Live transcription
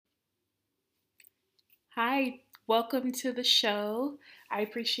Hi, welcome to the show. I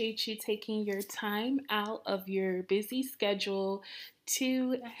appreciate you taking your time out of your busy schedule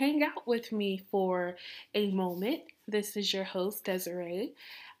to hang out with me for a moment. This is your host, Desiree.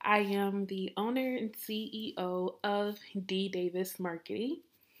 I am the owner and CEO of D Davis Marketing,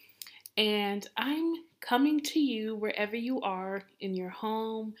 and I'm coming to you wherever you are in your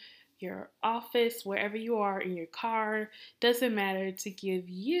home, your office, wherever you are in your car. Doesn't matter, to give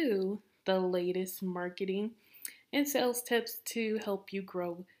you the latest marketing and sales tips to help you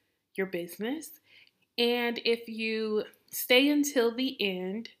grow your business. And if you stay until the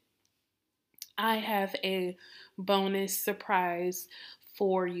end, I have a bonus surprise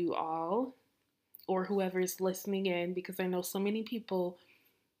for you all or whoever's listening in, because I know so many people,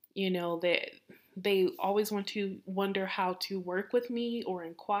 that they always want to wonder how to work with me or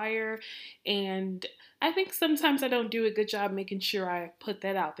inquire. And I think sometimes I don't do a good job making sure I put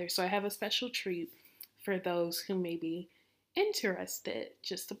that out there. So I have a special treat for those who may be interested,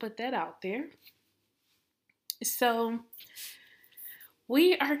 just to put that out there. So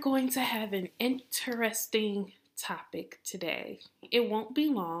we are going to have an interesting topic today. It won't be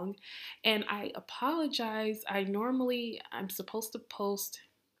long, and I apologize. I'm supposed to post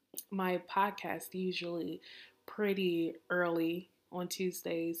my podcast usually pretty early on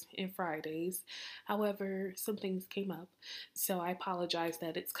Tuesdays and Fridays. However, some things came up, so I apologize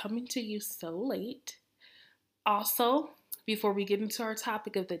that it's coming to you so late. Also, before we get into our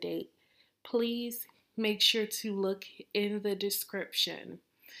topic of the day, please make sure to look in the description.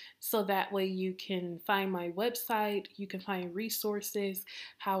 So that way you can find my website, you can find resources,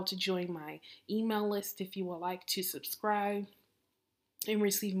 how to join my email list if you would like to subscribe and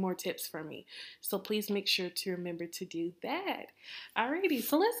receive more tips from me. So please make sure to remember to do that. Alrighty,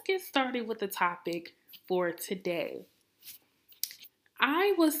 so let's get started with the topic for today.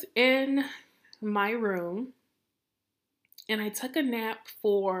 I was in my room and I took a nap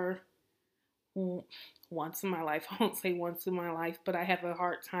for once in my life. I won't say once in my life, but I have a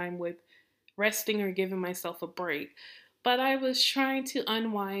hard time with resting or giving myself a break. But I was trying to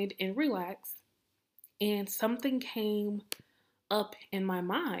unwind and relax, and something came up in my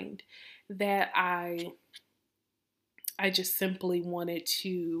mind that I just simply wanted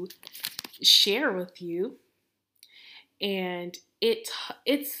to share with you. And it's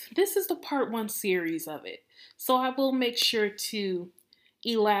this is the part 1 series of it. So I will make sure to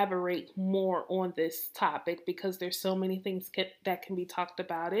elaborate more on this topic because there's so many things that can be talked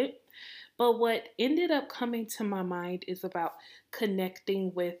about it. But what ended up coming to my mind is about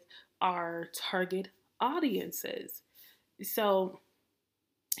connecting with our target audiences. So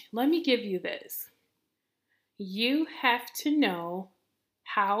let me give you this. You have to know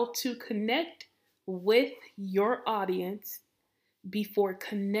how to connect with your audience before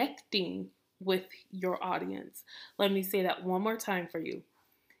connecting with your audience. Let me say that one more time for you.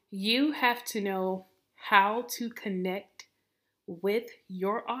 You have to know how to connect with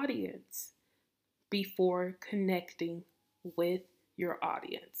your audience before connecting with your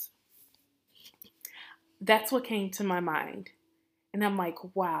audience. That's what came to my mind. And I'm like,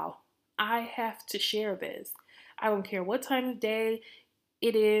 wow, I have to share this. I don't care what time of day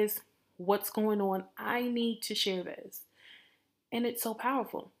it is, what's going on. I need to share this. And it's so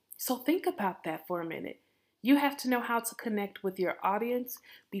powerful. So think about that for a minute. You have to know how to connect with your audience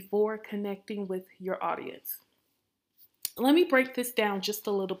before connecting with your audience. Let me break this down just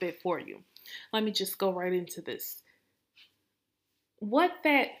a little bit for you. Let me just go right into this. What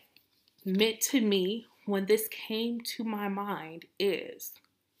that meant to me when this came to my mind is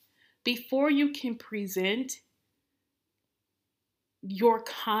before you can present your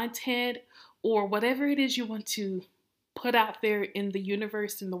content or whatever it is you want to put out there in the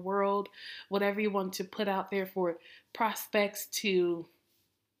universe, in the world, whatever you want to put out there for prospects to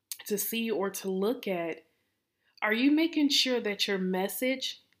see or to look at, are you making sure that your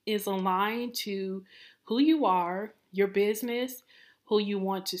message is aligned to who you are, your business, who you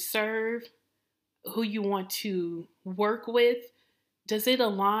want to serve, who you want to work with? Does it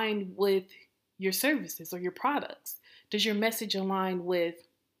align with your services or your products? Does your message align with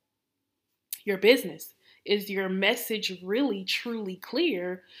your business? Is your message really truly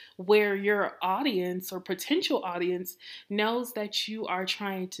clear where your audience or potential audience knows that you are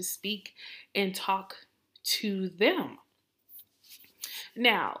trying to speak and talk to them?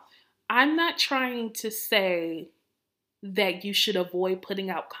 Now, I'm not trying to say that you should avoid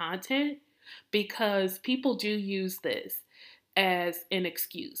putting out content because people do use this as an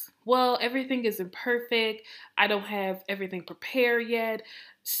excuse. Well, everything isn't perfect. I don't have everything prepared yet.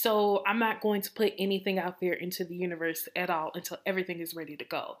 So I'm not going to put anything out there into the universe at all until everything is ready to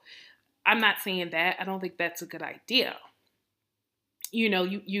go. I'm not saying that. I don't think that's a good idea. You know,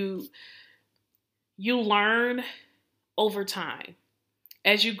 you learn over time.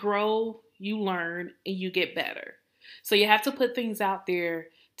 As you grow, you learn and you get better. So you have to put things out there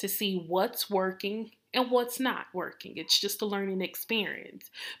to see what's working and what's not working. It's just a learning experience.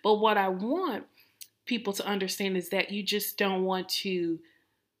 But what I want people to understand is that you just don't want to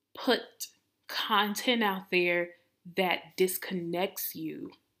put content out there that disconnects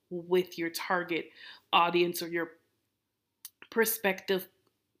you with your target audience or your prospective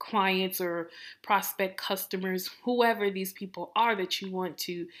clients or prospect customers, whoever these people are that you want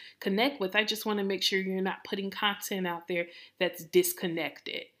to connect with. I just want to make sure you're not putting content out there that's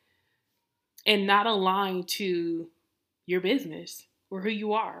disconnected and not aligned to your business or who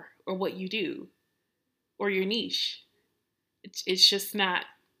you are or what you do or your niche. It's just not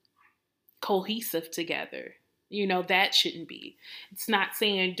cohesive together. You know, that shouldn't be. It's not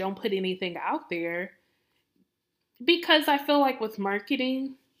saying don't put anything out there, because I feel like with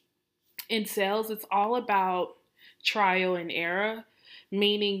marketing in sales, it's all about trial and error,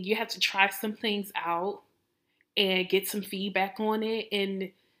 meaning you have to try some things out and get some feedback on it.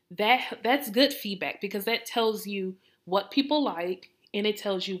 And that's good feedback because that tells you what people like and it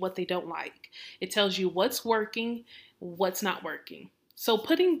tells you what they don't like. It tells you what's working, what's not working. So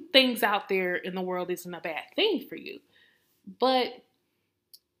putting things out there in the world isn't a bad thing for you. But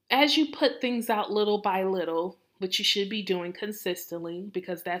as you put things out little by little, which you should be doing consistently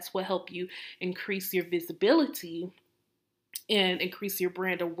because that's what help you increase your visibility and increase your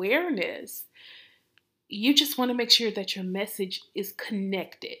brand awareness, you just want to make sure that your message is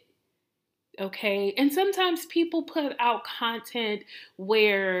connected. Okay. And sometimes people put out content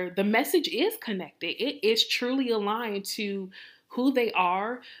where the message is connected. It is truly aligned to who they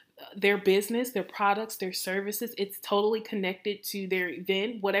are, their business, their products, their services. It's totally connected to their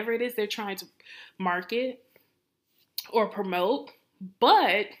event, whatever it is they're trying to market or promote,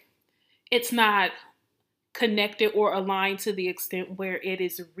 but it's not connected or aligned to the extent where it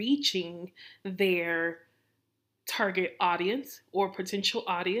is reaching their target audience or potential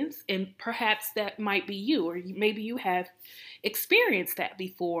audience. And perhaps that might be you, or maybe you have experienced that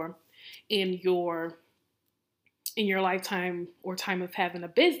before in your lifetime or time of having a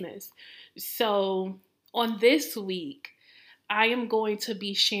business. So on this week, I am going to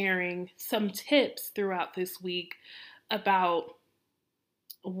be sharing some tips throughout this week about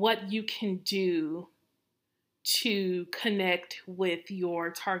what you can do to connect with your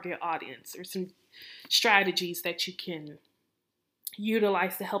target audience, or some strategies that you can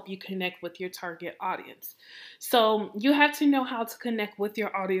utilize to help you connect with your target audience. So you have to know how to connect with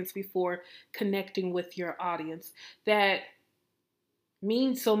your audience before connecting with your audience. That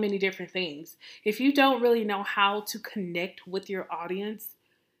means so many different things. If you don't really know how to connect with your audience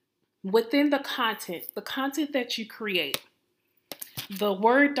within the content that you create, the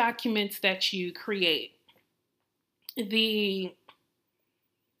Word documents that you create, the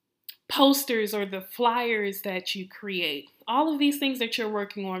posters or the flyers that you create, all of these things that you're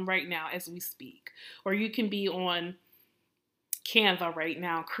working on right now as we speak, or you can be on Canva right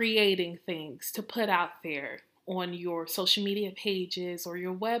now creating things to put out there on your social media pages or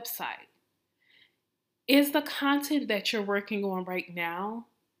your website. Is the content that you're working on right now,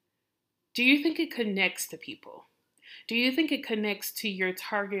 do you think it connects to people? Do you think it connects to your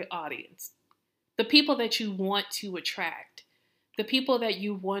target audience? The people that you want to attract, the people that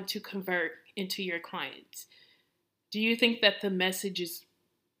you want to convert into your clients. Do you think that the message is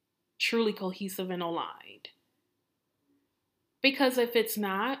truly cohesive and aligned? Because if it's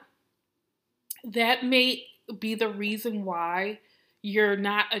not, that may be the reason why you're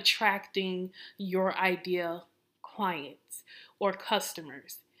not attracting your ideal clients or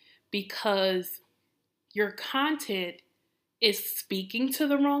customers, because your content is speaking to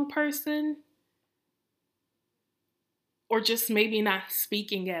the wrong person, or just maybe not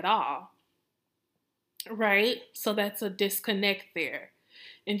speaking at all, right? So that's a disconnect there.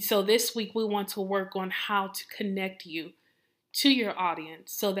 And so this week we want to work on how to connect you to your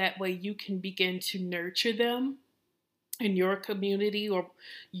audience so that way you can begin to nurture them in your community or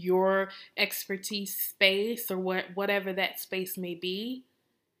your expertise space, or whatever that space may be,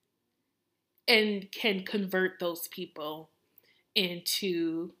 and can convert those people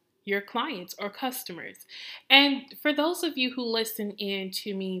into your clients or customers. And for those of you who listen in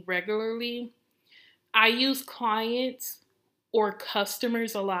to me regularly, I use clients or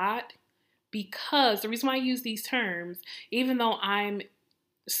customers a lot because the reason why I use these terms, even though I'm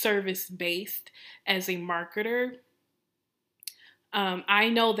service based as a marketer, I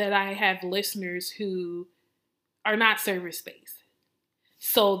know that I have listeners who are not service based.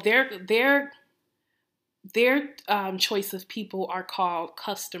 So their choice of people are called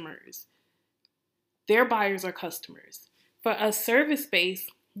customers. Their buyers are customers. For us service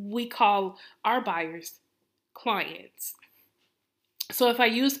based, we call our buyers clients. So if I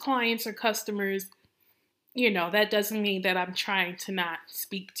use clients or customers, that doesn't mean that I'm trying to not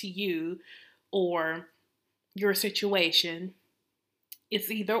speak to you or your situation.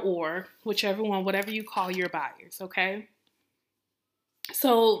 It's either or, whichever one, whatever you call your buyers, okay?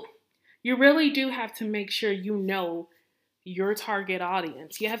 So you really do have to make sure you know your target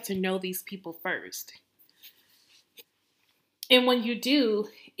audience. You have to know these people first. And when you do,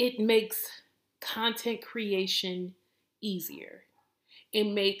 it makes content creation easier. It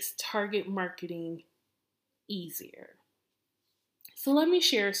makes target marketing easier. So let me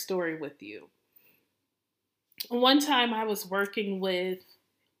share a story with you. One time I was working with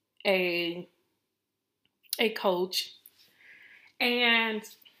a coach, and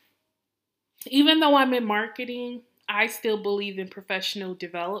even though I'm in marketing, I still believe in professional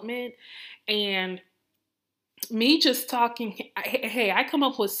development. And me just talking, hey, I come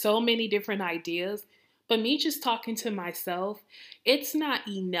up with so many different ideas, but me just talking to myself, it's not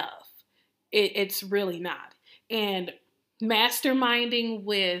enough. It's really not. And masterminding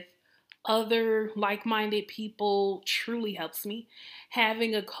with other like minded people truly helps me.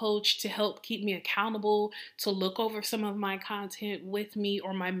 Having a coach to help keep me accountable, to look over some of my content with me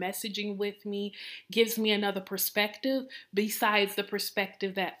or my messaging with me, gives me another perspective besides the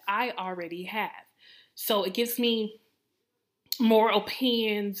perspective that I already have. So it gives me more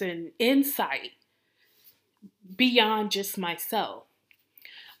opinions and insight beyond just myself.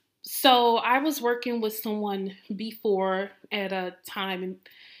 So I was working with someone before at a time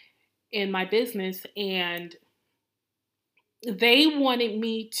in my business, and they wanted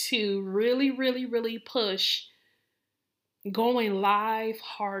me to really, really, really push going live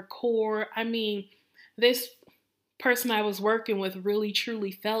hardcore. I mean, this person I was working with really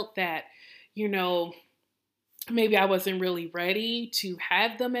truly felt that, you know, maybe I wasn't really ready to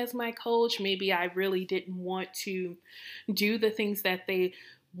have them as my coach. Maybe I really didn't want to do the things that they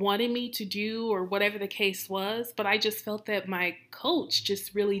wanted me to do or whatever the case was. But I just felt that my coach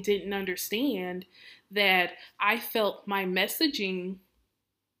just really didn't understand that I felt my messaging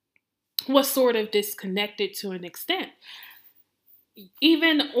was sort of disconnected to an extent.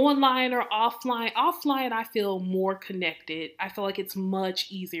 Even online or offline, I feel more connected. I feel like it's much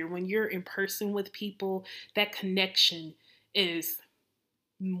easier when you're in person with people. That connection is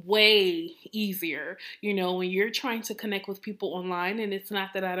way easier. When you're trying to connect with people online, and it's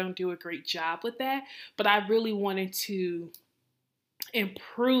not that I don't do a great job with that, but I really wanted to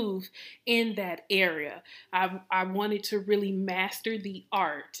improve in that area. I wanted to really master the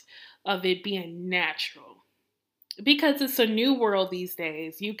art of it being natural, because it's a new world these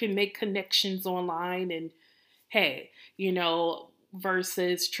days. You can make connections online, and hey,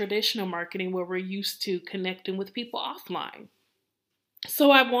 versus traditional marketing where we're used to connecting with people offline.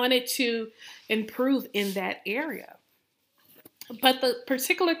 So I wanted to improve in that area. But the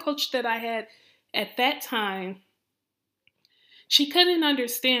particular coach that I had at that time, she couldn't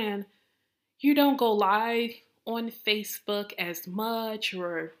understand you don't go live on Facebook as much,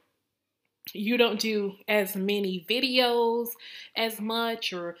 or you don't do as many videos as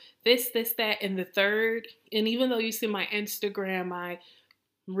much, or this, that, and the third. And even though you see my Instagram, I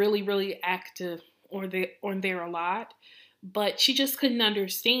really, really active on there a lot. But she just couldn't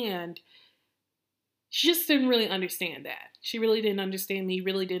understand. She just didn't really understand that. She really didn't understand me,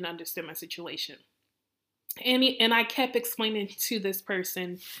 really didn't understand my situation. And I kept explaining to this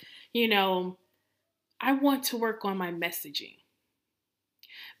person, I want to work on my messaging.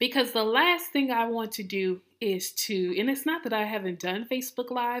 Because the last thing I want to do is and it's not that I haven't done Facebook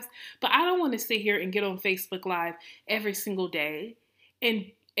Lives, but I don't want to sit here and get on Facebook Live every single day and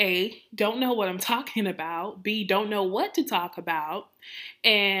A, don't know what I'm talking about, B, don't know what to talk about,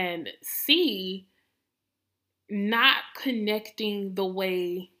 and C, not connecting the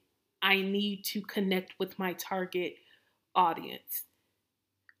way I need to connect with my target audience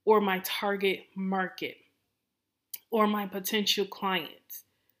or my target market or my potential clients.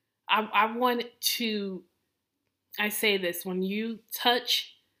 I want to, I say this, when you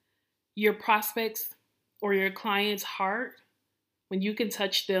touch your prospects or your client's heart, when you can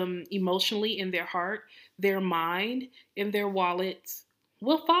touch them emotionally in their heart, their mind, and their wallets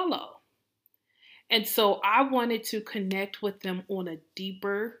will follow. And so I wanted to connect with them on a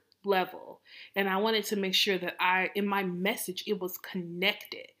deeper level. And I wanted to make sure that in my message, it was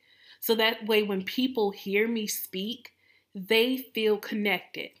connected. So that way, when people hear me speak, they feel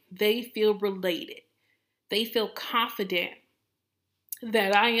connected. They feel related. They feel confident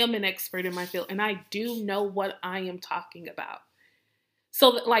that I am an expert in my field and I do know what I am talking about. So,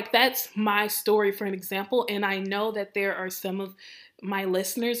 like, that's my story for an example. And I know that there are some of my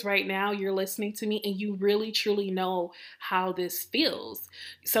listeners right now, you're listening to me and you really truly know how this feels.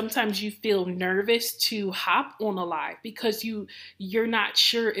 Sometimes you feel nervous to hop on a live because you're not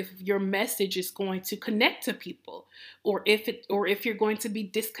sure if your message is going to connect to people, or if you're going to be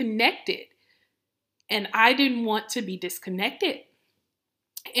disconnected. And I didn't want to be disconnected.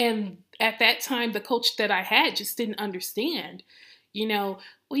 And at that time, the coach that I had just didn't understand. We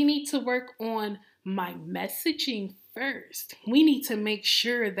need to work on my messaging first. We need to make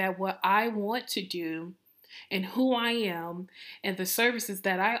sure that what I want to do and who I am and the services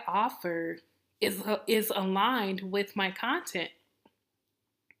that I offer is aligned with my content.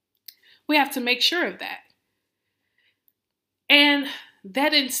 We have to make sure of that. And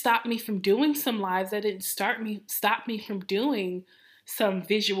that didn't stop me from doing some lives. That didn't stop me from doing some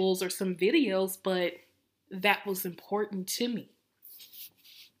visuals or some videos, but that was important to me.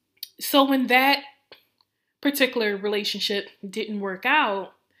 So when that particular relationship didn't work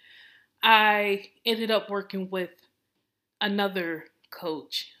out, I ended up working with another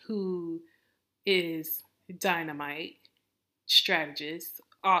coach who is dynamite, strategist,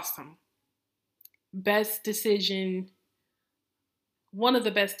 awesome. Best decision, one of the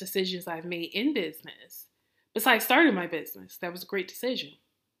best decisions I've made in business. Besides starting my business, that was a great decision.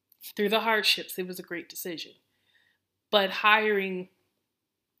 Through the hardships, it was a great decision. But hiring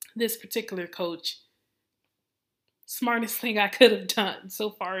this particular coach, smartest thing I could have done so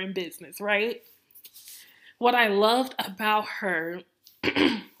far in business, right? What I loved about her,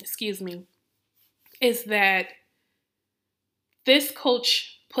 excuse me, is that this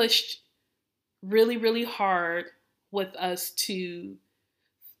coach pushed really, really hard with us to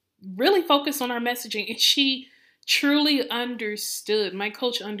really focus on our messaging. And she truly understood, my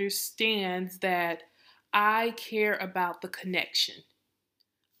coach understands that I care about the connection.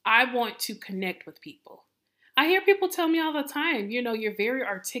 I want to connect with people. I hear people tell me all the time, you're very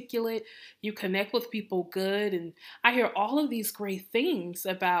articulate, you connect with people good. And I hear all of these great things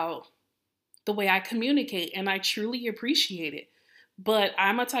about the way I communicate, and I truly appreciate it. But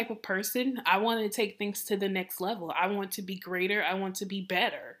I'm a type of person, I want to take things to the next level. I want to be greater. I want to be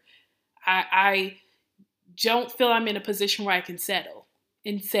better. I don't feel I'm in a position where I can settle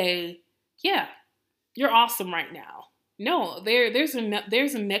and say, yeah, you're awesome right now. No, there's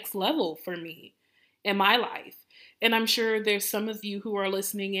a next level for me in my life. And I'm sure there's some of you who are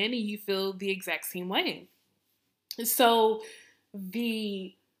listening in and you feel the exact same way. So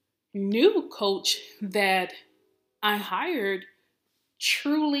the new coach that I hired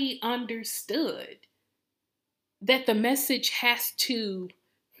truly understood that the message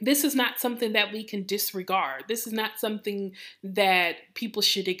this is not something that we can disregard. This is not something that people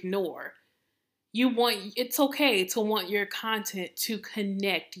should ignore. It's okay to want your content to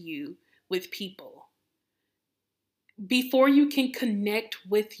connect you with people. Before you can connect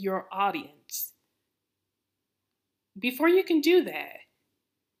with your audience, before you can do that,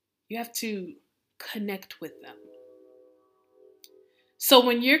 you have to connect with them. So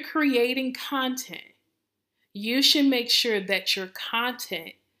when you're creating content, you should make sure that your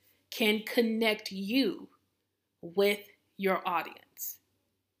content can connect you with your audience.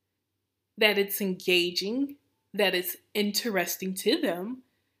 That it's engaging, that it's interesting to them,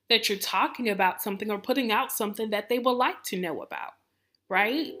 that you're talking about something or putting out something that they would like to know about,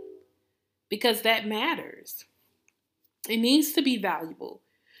 right? Because that matters. It needs to be valuable.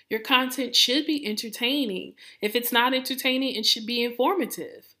 Your content should be entertaining. If it's not entertaining, it should be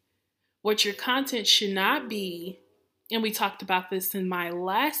informative. What your content should not be, and we talked about this in my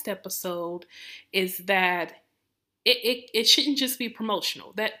last episode, is that it shouldn't just be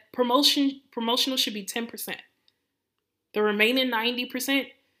promotional. That promotional should be 10%. The remaining 90%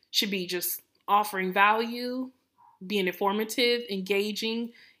 should be just offering value, being informative,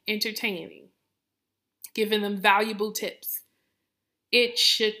 engaging, entertaining, giving them valuable tips. It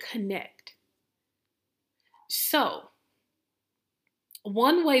should connect. So,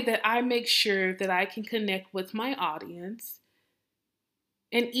 one way that I make sure that I can connect with my audience,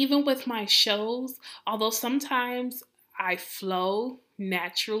 and even with my shows, although sometimes I flow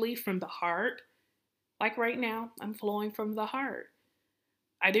naturally from the heart, like right now, I'm flowing from the heart.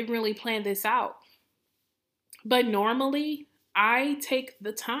 I didn't really plan this out. But normally, I take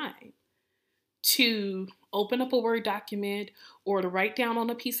the time to open up a Word document or to write down on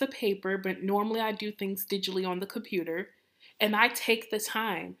a piece of paper, but normally I do things digitally on the computer, and I take the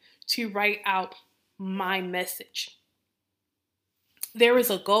time to write out my message. There is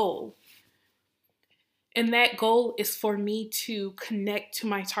a goal. And that goal is for me to connect to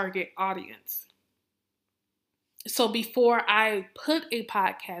my target audience. So before I put a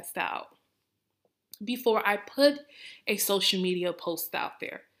podcast out, before I put a social media post out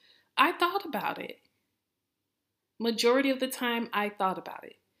there, I thought about it. Majority of the time, I thought about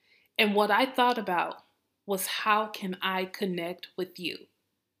it. And what I thought about was, how can I connect with you?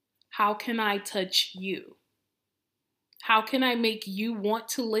 How can I touch you? How can I make you want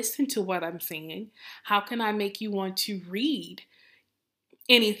to listen to what I'm saying? How can I make you want to read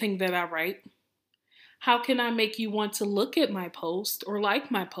anything that I write? How can I make you want to look at my post or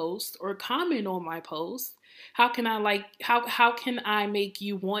like my post or comment on my post? How can I make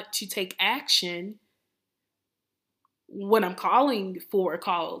you want to take action when I'm calling for a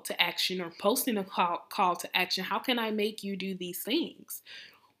call to action or posting a call to action? How can I make you do these things?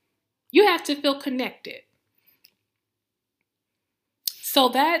 You have to feel connected. So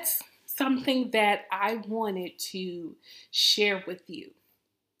that's something that I wanted to share with you,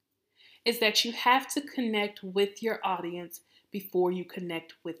 is that you have to connect with your audience before you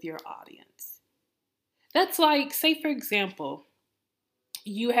connect with your audience. That's like, say for example,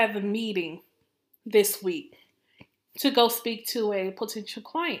 you have a meeting this week to go speak to a potential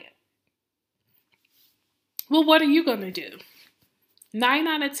client. Well, what are you going to do? 9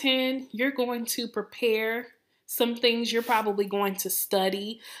 out of 10, you're going to prepare some things. You're probably going to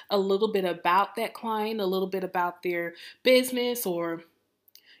study a little bit about that client, a little bit about their business, or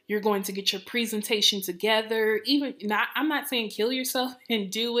you're going to get your presentation together. I'm not saying kill yourself and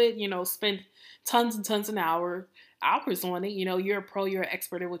do it, spend tons and tons of hours on it. You're a pro, you're an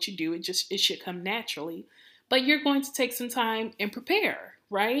expert at what you do. It should come naturally. But you're going to take some time and prepare,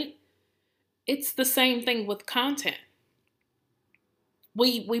 right? It's the same thing with content.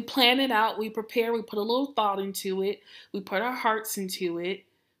 We plan it out, we prepare, we put a little thought into it, we put our hearts into it,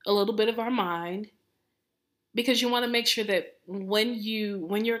 a little bit of our mind, because you want to make sure that when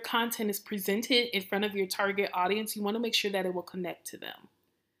your content is presented in front of your target audience, you want to make sure that it will connect to them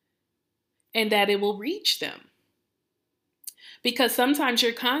and that it will reach them. Because sometimes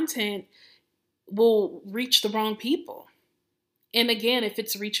your content will reach the wrong people. And again, if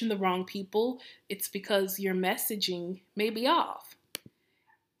it's reaching the wrong people, it's because your messaging may be off.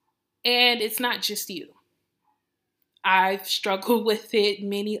 And it's not just you. I've struggled with it.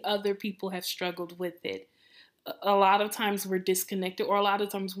 Many other people have struggled with it. A lot of times we're disconnected, or a lot of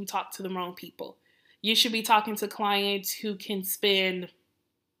times we talk to the wrong people. You should be talking to clients who can spend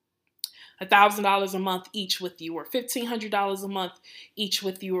 $1,000 a month each with you, or $1,500 a month each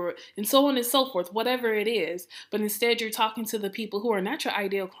with you, and so on and so forth, whatever it is. But instead, you're talking to the people who are not your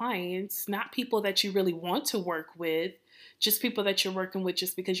ideal clients, not people that you really want to work with, just people that you're working with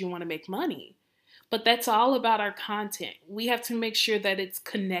just because you want to make money. But that's all about our content. We have to make sure that it's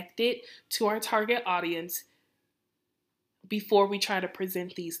connected to our target audience before we try to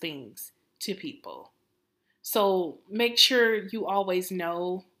present these things to people. So make sure you always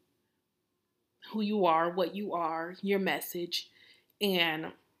know who you are, what you are, your message, and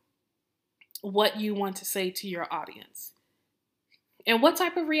what you want to say to your audience. And what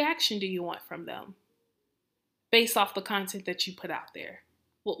type of reaction do you want from them based off the content that you put out there?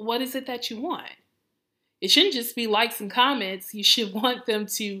 What is it that you want? It shouldn't just be likes and comments. You should want them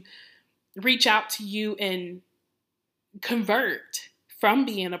to reach out to you and convert from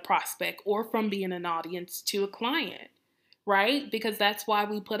being a prospect or from being an audience to a client, right? Because that's why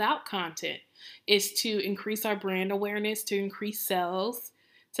we put out content, is to increase our brand awareness, to increase sales,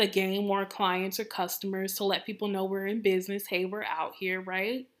 to gain more clients or customers, to let people know we're in business. Hey, we're out here,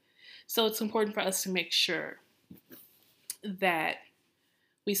 right? So it's important for us to make sure that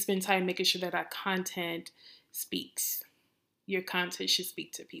we spend time making sure that our content speaks. Your content should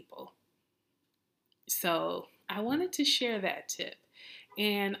speak to people. So I wanted to share that tip.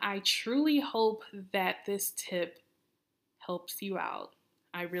 And I truly hope that this tip helps you out.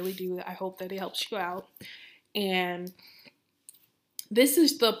 I really do. I hope that it helps you out. And this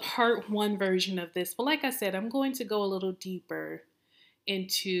is the part 1 version of this. But like I said, I'm going to go a little deeper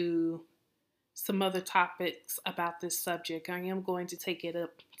into some other topics about this subject. I am going to take it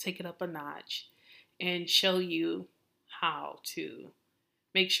up a notch and show you how to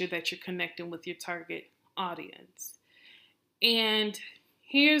make sure that you're connecting with your target audience. And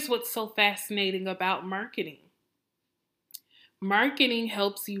here's what's so fascinating about marketing. Marketing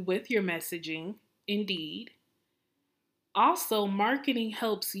helps you with your messaging, indeed. Also, marketing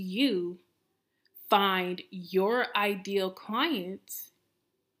helps you find your ideal clients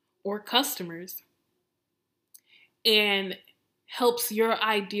or customers, and helps your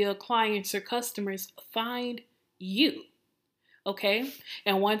ideal clients or customers find you. Okay?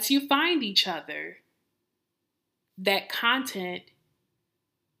 And once you find each other, that content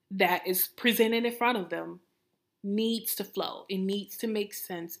that is presented in front of them needs to flow. It needs to make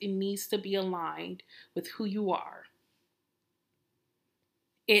sense. It needs to be aligned with who you are.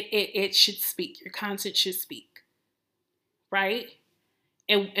 It should speak. Your content should speak, right?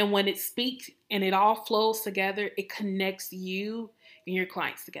 And when it speaks and it all flows together, it connects you and your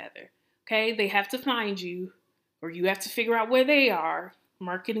clients together. Okay? They have to find you, or you have to figure out where they are.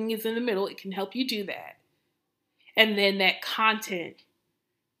 Marketing is in the middle. It can help you do that. And then that content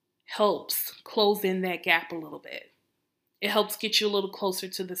helps close in that gap a little bit. It helps get you a little closer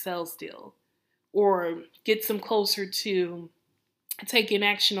to the sales deal, or gets them closer to taking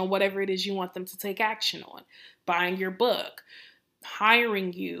action on whatever it is you want them to take action on. Buying your book,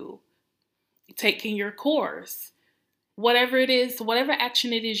 hiring you, taking your course, whatever it is, whatever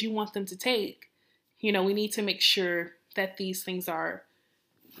action it is you want them to take. We need to make sure that these things are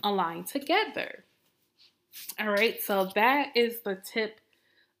aligned together. All right, so that is the tip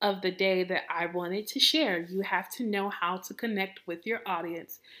of the day that I wanted to share. You have to know how to connect with your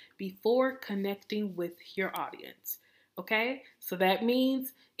audience before connecting with your audience. Okay, so that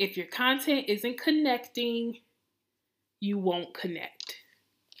means if your content isn't connecting, you won't connect.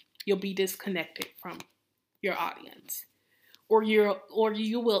 You'll be disconnected from your audience, or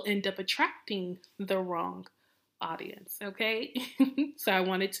you will end up attracting the wrong audience. Okay, so I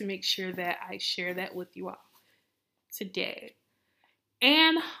wanted to make sure that I share that with you all today.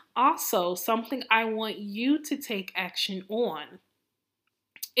 And also, something I want you to take action on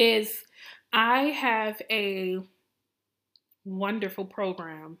is I have a wonderful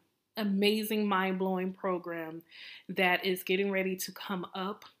program, amazing, mind-blowing program that is getting ready to come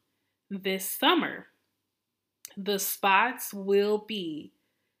up this summer. The spots will be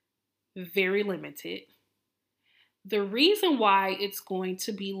very limited. The reason why it's going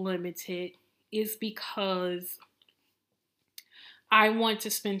to be limited is because I want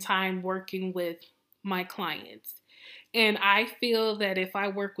to spend time working with my clients. And I feel that if I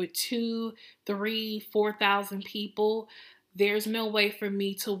work with 2, 3, 4,000 people, there's no way for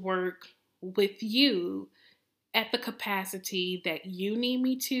me to work with you at the capacity that you need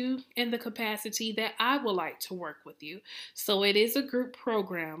me to and the capacity that I would like to work with you. So it is a group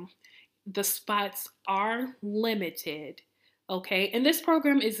program. The spots are limited. Okay, and this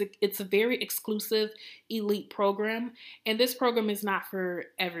program it's a very exclusive elite program, and this program is not for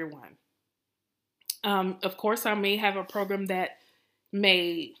everyone. Of course, I may have a program that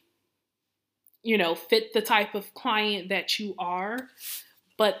may, fit the type of client that you are,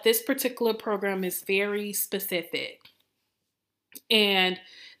 but this particular program is very specific. And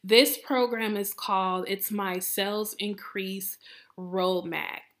this program is called, it's my Sales Increase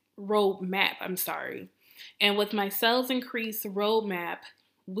Roadmap. And with my Sales Increase Roadmap,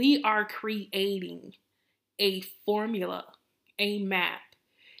 we are creating a formula, a map,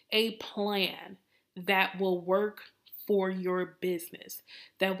 a plan that will work for your business,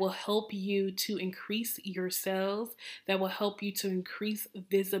 that will help you to increase your sales, that will help you to increase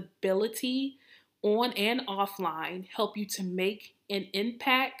visibility on and offline, help you to make an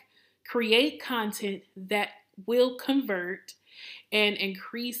impact, create content that will convert, and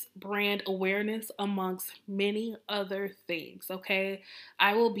increase brand awareness amongst many other things. Okay,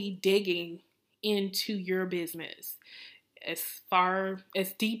 I will be digging into your business as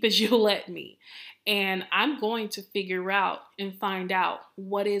deep as you'll let me. And I'm going to figure out and find out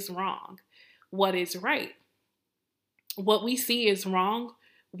what is wrong, what is right. What we see is wrong,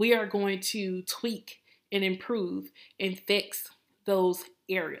 we are going to tweak and improve and fix those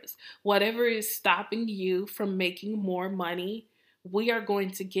areas. Whatever is stopping you from making more money, we are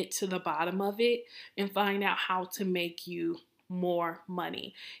going to get to the bottom of it and find out how to make you more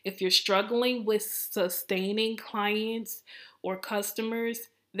money. If you're struggling with sustaining clients or customers,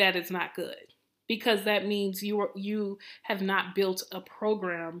 that is not good, because that means you have not built a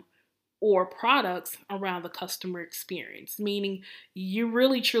program or products around the customer experience, meaning you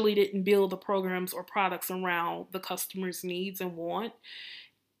really truly didn't build the programs or products around the customer's needs and want,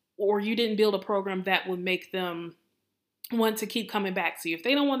 or you didn't build a program that would make them want to keep coming back to you. If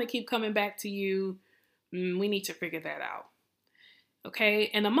they don't want to keep coming back to you, we need to figure that out. Okay,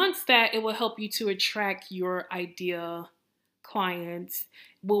 and amongst that, it will help you to attract your ideal clients.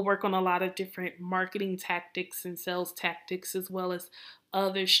 We'll work on a lot of different marketing tactics and sales tactics, as well as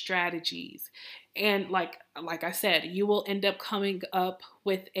other strategies. And like I said, you will end up coming up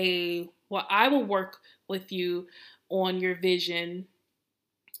with I will work with you on your vision,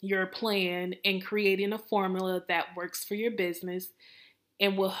 your plan, and creating a formula that works for your business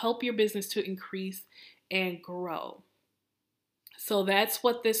and will help your business to increase and grow. So that's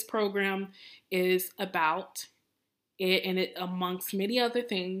what this program is about. it amongst many other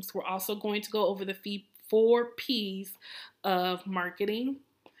things. We're also going to go over the 4 P's of marketing.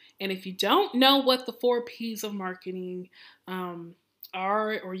 And if you don't know what the 4 P's of marketing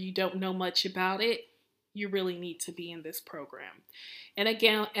are, or you don't know much about it, you really need to be in this program. And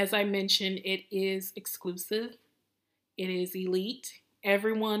again, as I mentioned, it is exclusive. It is elite.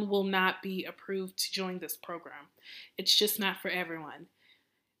 Everyone will not be approved to join this program. It's just not for everyone.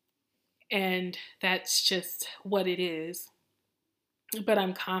 And that's just what it is. But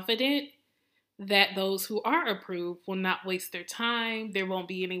I'm confident that those who are approved will not waste their time. There won't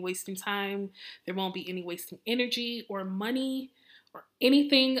be any wasting time. There won't be any wasting energy or money or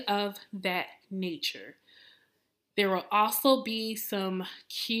anything of that nature. There will also be some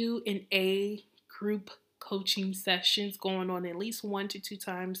Q&A group coaching sessions going on at least 1 to 2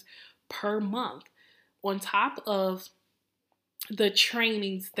 times per month, on top of the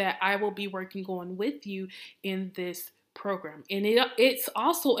trainings that I will be working on with you in this program. And it's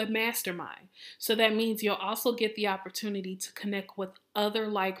also a mastermind. So that means you'll also get the opportunity to connect with other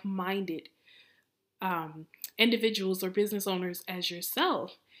like-minded individuals or business owners as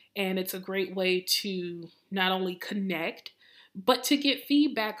yourself. And it's a great way to not only connect, but to get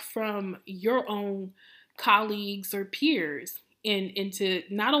feedback from your own colleagues or peers, and to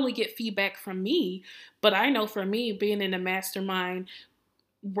not only get feedback from me, but I know for me, being in a mastermind,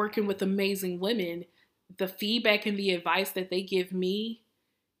 working with amazing women, the feedback and the advice that they give me,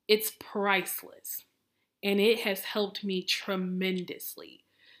 it's priceless. And it has helped me tremendously.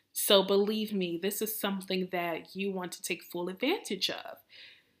 So believe me, this is something that you want to take full advantage of.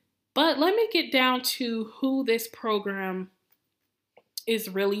 But let me get down to who this program is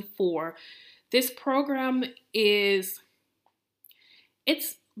really for. This program it's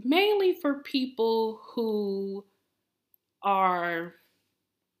mainly for people who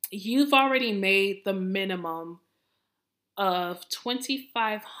you've already made the minimum of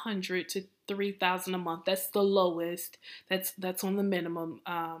 $2,500 to $3,000 a month. That's the lowest. That's on the minimum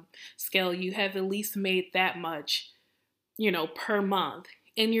scale. You have at least made that much, per month,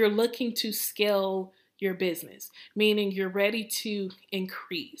 and you're looking to scale your business, meaning you're ready to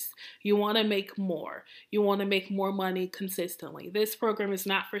increase. You want to make more. You want to make more money consistently. This program is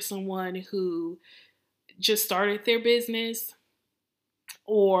not for someone who just started their business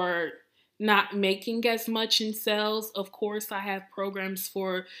or not making as much in sales. Of course, I have programs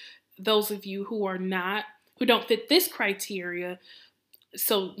for those of you who don't fit this criteria.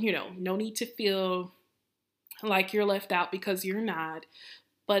 So, no need to feel like you're left out, because you're not.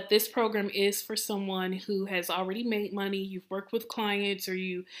 But this program is for someone who has already made money. You've worked with clients or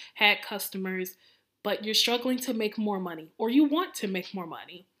you had customers, but you're struggling to make more money, or you want to make more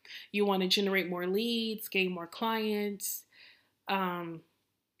money. You want to generate more leads, gain more clients, or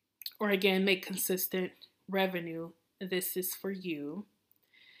again, make consistent revenue. This is for you.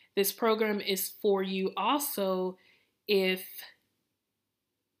 This program is for you also if,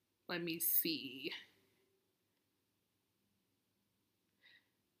 let me see.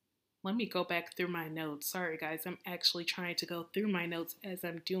 Let me go back through my notes. Sorry, guys. I'm actually trying to go through my notes as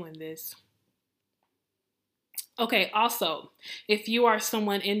I'm doing this. Okay, also, if you are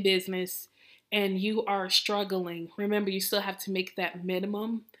someone in business and you are struggling, remember you still have to make that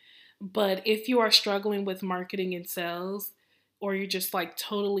minimum. But if you are struggling with marketing and sales, or you're just like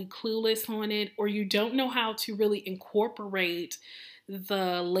totally clueless on it, or you don't know how to really incorporate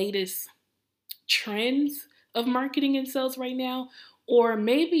the latest trends of marketing and sales right now, or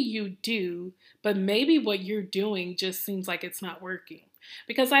maybe you do, but maybe what you're doing just seems like it's not working.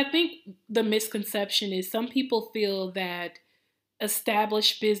 Because I think the misconception is some people feel that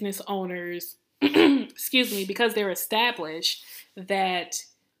established business owners, excuse me, because they're established, that,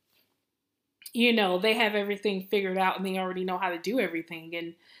 they have everything figured out and they already know how to do everything.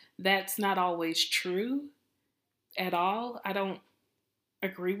 And that's not always true at all. I don't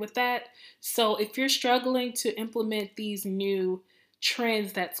agree with that. So if you're struggling to implement these new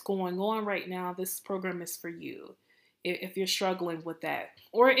trends that's going on right now, this program is for you. If you're struggling with that,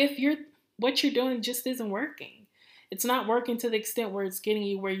 or if what you're doing just isn't working, it's not working to the extent where it's getting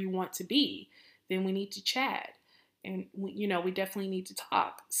you where you want to be, then we need to chat, and we definitely need to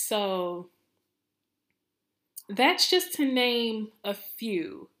talk. So that's just to name a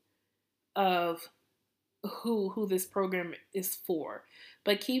few of who this program is for.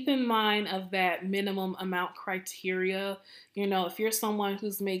 But keep in mind of that minimum amount criteria. If you're someone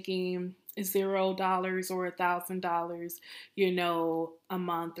who's making $0 or $1,000, a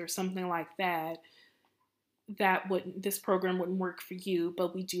month or something like that, this program wouldn't work for you.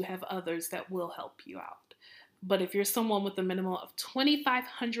 But we do have others that will help you out. But if you're someone with a minimum of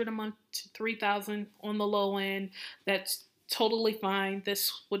 2,500 a month to 3,000 on the low end, that's totally fine.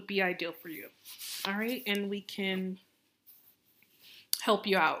 This would be ideal for you. All right, and we can help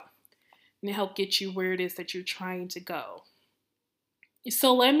you out and help get you where it is that you're trying to go.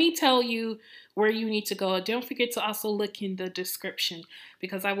 So let me tell you where you need to go. Don't forget to also look in the description,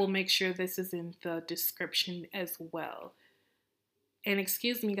 because I will make sure this is in the description as well. And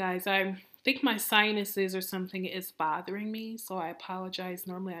excuse me, guys, I think my sinuses or something is bothering me, so I apologize.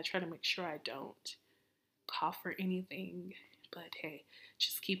 Normally I try to make sure I don't cough or anything, but hey,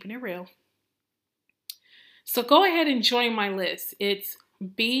 just keeping it real. So go ahead and join my list. It's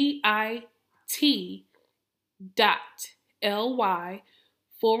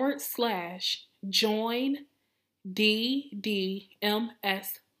bit.ly/join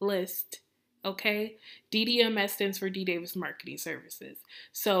DDMS list. Okay, DDMS stands for D Davis Marketing Services.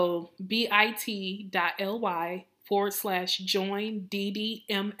 So bit.ly/join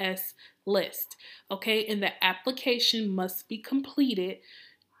DDMS list. Okay, and the application must be completed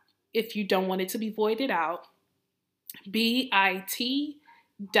if you don't want it to be voided out. bit.ly/,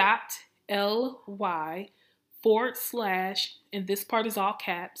 and this part is all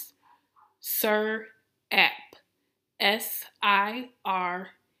caps, Sir App, SIRAPP.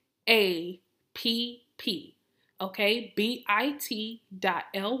 Okay,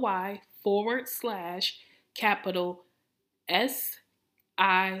 bit.ly/capital SIRAPP,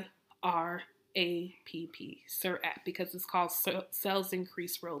 Sir App, because it's called Sales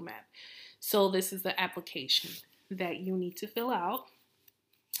Increase Roadmap. So this is the application that you need to fill out.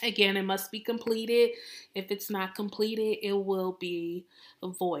 Again, it must be completed. If it's not completed, it will be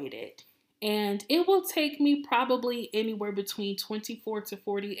voided. And it will take me probably anywhere between 24 to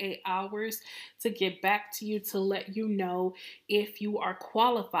 48 hours to get back to you to let you know if you are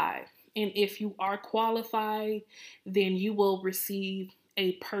qualified. And if you are qualified, then you will receive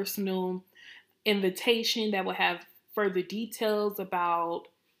a personal invitation that will have further details about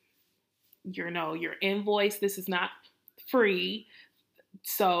your invoice. This is not free.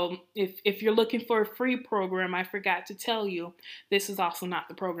 So if you're looking for a free program, I forgot to tell you, this is also not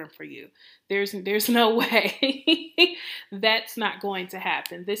the program for you. There's no way that's not going to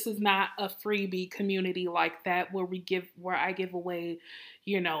happen. This is not a freebie community like that where I give away,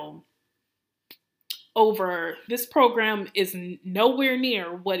 over. This program is nowhere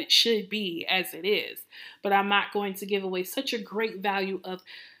near what it should be as it is. But I'm not going to give away such a great value of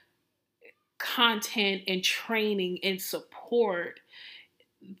content and training and support.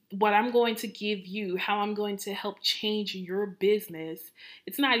 What I'm going to give you, how I'm going to help change your business,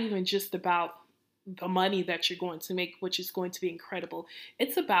 it's not even just about the money that you're going to make, which is going to be incredible.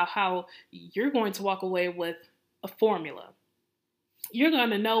 It's about how you're going to walk away with a formula. You're going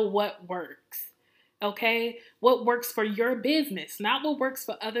to know what works. Okay? What works for your business, not what works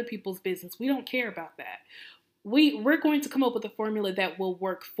for other people's business. We don't care about that. We're going to come up with a formula that will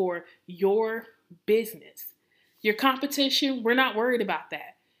work for your business. Your competition, we're not worried about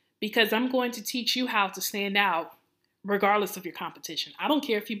that, because I'm going to teach you how to stand out regardless of your competition. I don't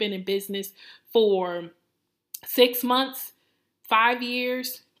care if you've been in business for 6 months, 5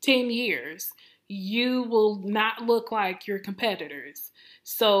 years, 10 years. You will not look like your competitors.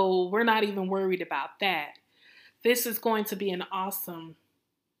 So we're not even worried about that. This is going to be an awesome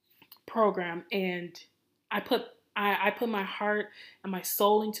program, and I put my heart and my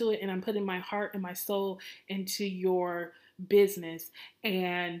soul into it, and I'm putting my heart and my soul into your business.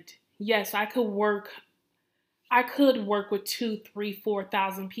 And yes, I could work with 2, 3,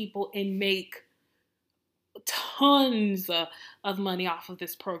 4,000 people and make tons of money off of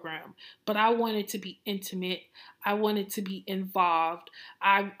this program. But I want it to be intimate. I want it to be involved.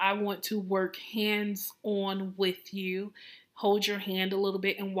 I want to work hands-on with you, hold your hand a little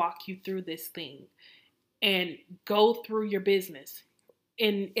bit and walk you through this thing and go through your business.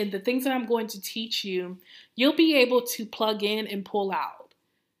 And the things that I'm going to teach you, you'll be able to plug in and pull out.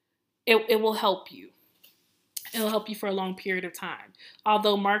 It will help you. It'll help you for a long period of time.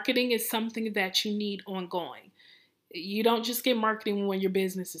 Although marketing is something that you need ongoing. You don't just get marketing when your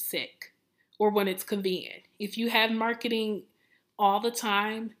business is sick or when it's convenient. If you have marketing all the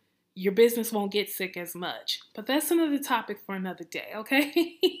time, your business won't get sick as much. But that's another topic for another day,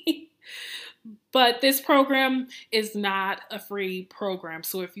 okay? But this program is not a free program.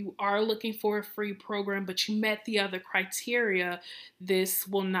 So if you are looking for a free program, but you met the other criteria, you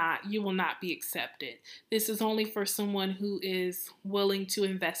will not be accepted. This is only for someone who is willing to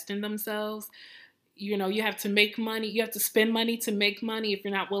invest in themselves. You have to make money. You have to spend money to make money. If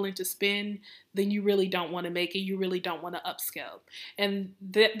you're not willing to spend, then you really don't want to make it. You really don't want to upscale. And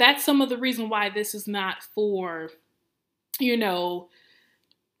that's some of the reason why this is not for,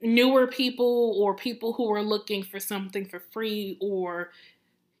 newer people or people who are looking for something for free or,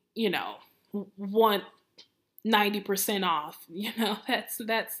 want 90% off.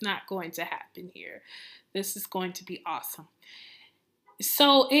 That's not going to happen here. This is going to be awesome.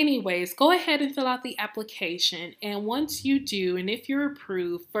 So anyways, go ahead and fill out the application. And once you do, and if you're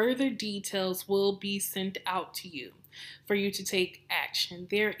approved, further details will be sent out to you for you to take action.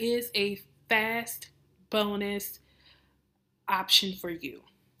 There is a fast bonus option for you.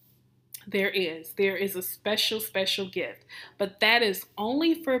 There is a special gift, but that is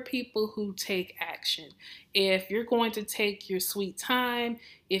only for people who take action. If you're going to take your sweet time,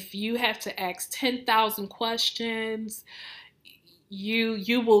 if you have to ask 10,000 questions,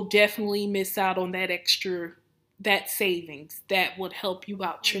 you will definitely miss out on that savings that would help you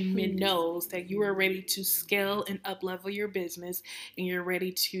out tremendous, that you are ready to scale and up level your business, and you're ready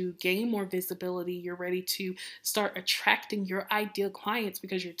to gain more visibility. You're ready to start attracting your ideal clients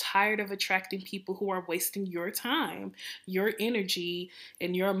because you're tired of attracting people who are wasting your time, your energy,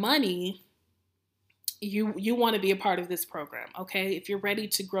 and your money. You want to be a part of this program, okay? If you're ready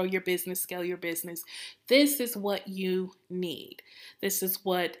to grow your business, scale your business, this is what you need. This is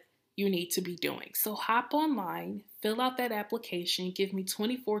what you need to be doing. So hop online, fill out that application, give me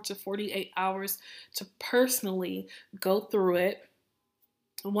 24 to 48 hours to personally go through it.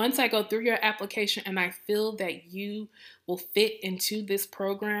 Once I go through your application and I feel that you will fit into this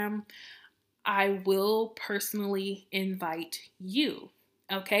program, I will personally invite you.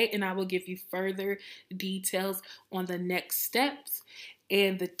 Okay, and I will give you further details on the next steps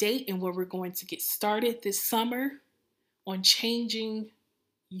and the date and where we're going to get started this summer on changing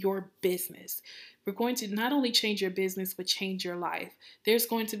your business. We're going to not only change your business, but change your life. There's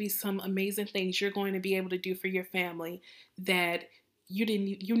going to be some amazing things you're going to be able to do for your family that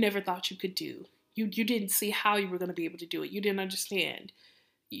you never thought you could do. You didn't see how you were going to be able to do it. You didn't understand.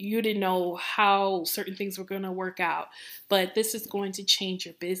 You didn't know how certain things were going to work out, but this is going to change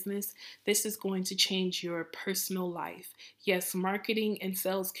your business. This is going to change your personal life. Yes, marketing and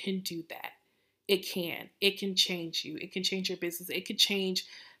sales can do that. It can. It can change you. It can change your business. It can change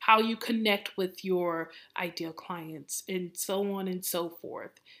how you connect with your ideal clients and so on and so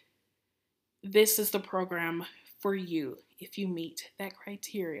forth. This is the program for you if you meet that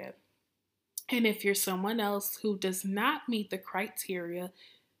criteria. And if you're someone else who does not meet the criteria,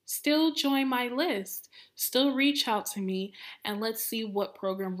 still join my list. Still reach out to me and let's see what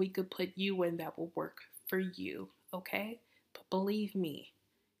program we could put you in that will work for you, okay? But believe me,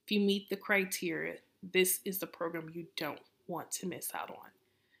 if you meet the criteria, this is the program you don't want to miss out on.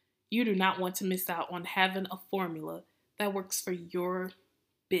 You do not want to miss out on having a formula that works for your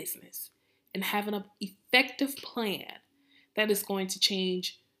business and having an effective plan that is going to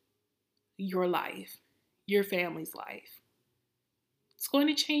change your life, your family's life. It's going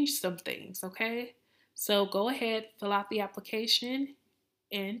to change some things, okay? So go ahead, fill out the application.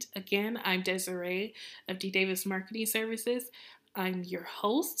 And again, I'm Desiree of D. Davis Marketing Services. I'm your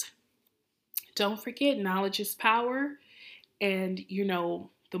host. Don't forget, knowledge is power. And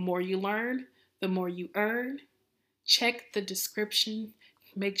the more you learn, the more you earn. Check the description.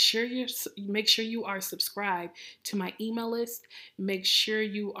 Make sure you are subscribed to my email list. Make sure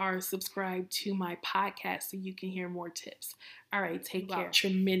you are subscribed to my podcast so you can hear more tips. All right, take care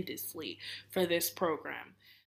tremendously for this program.